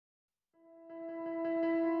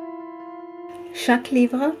Chaque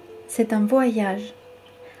livre, c'est un voyage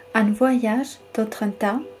d'autres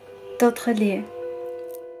temps, d'autres lieux.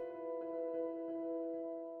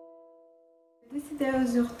 J'ai décidé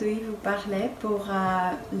aujourd'hui de vous parler pour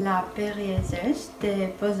la Périégèse de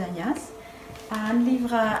Pausanias, un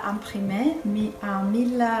livre imprimé en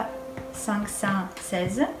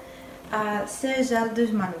 1516 chez de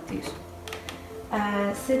Humanities.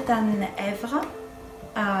 C'est un œuvre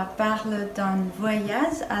parle d'un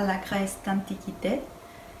voyage à la Grèce d'Antiquité,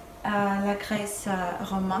 à la Grèce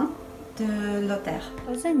romaine de l'auteur.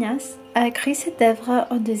 Pausanias a écrit cette œuvre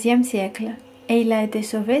au IIe siècle et il a été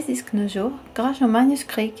sauvé jusqu'à nos jours grâce au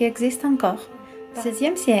manuscrit qui existe encore. Au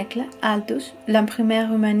XVIe siècle, Aldus,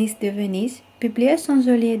 l'imprimeur humaniste de Venise, publiait son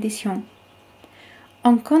jolie édition.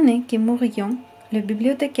 On connaît que Mourillon, le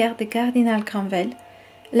bibliothécaire du cardinal Granvelle,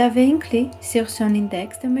 l'avait inclus sur son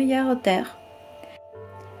index de meilleurs auteurs.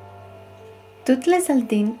 Toutes les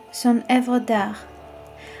aldines sont œuvres d'art.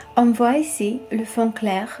 On voit ici le fond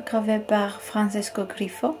clair gravé par Francesco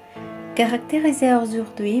Griffo, caractérisé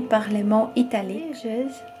aujourd'hui par les mots italiques.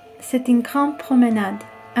 C'est une grande promenade,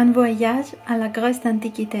 un voyage à la Grèce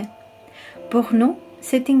d'Antiquité. Pour nous,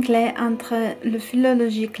 c'est une clé entre la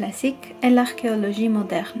philologie classique et l'archéologie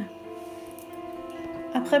moderne.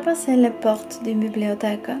 Après passer les portes d'une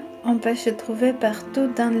bibliothèque, on peut se trouver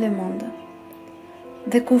partout dans le monde.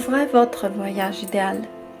 Découvrez votre voyage idéal,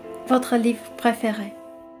 votre livre préféré.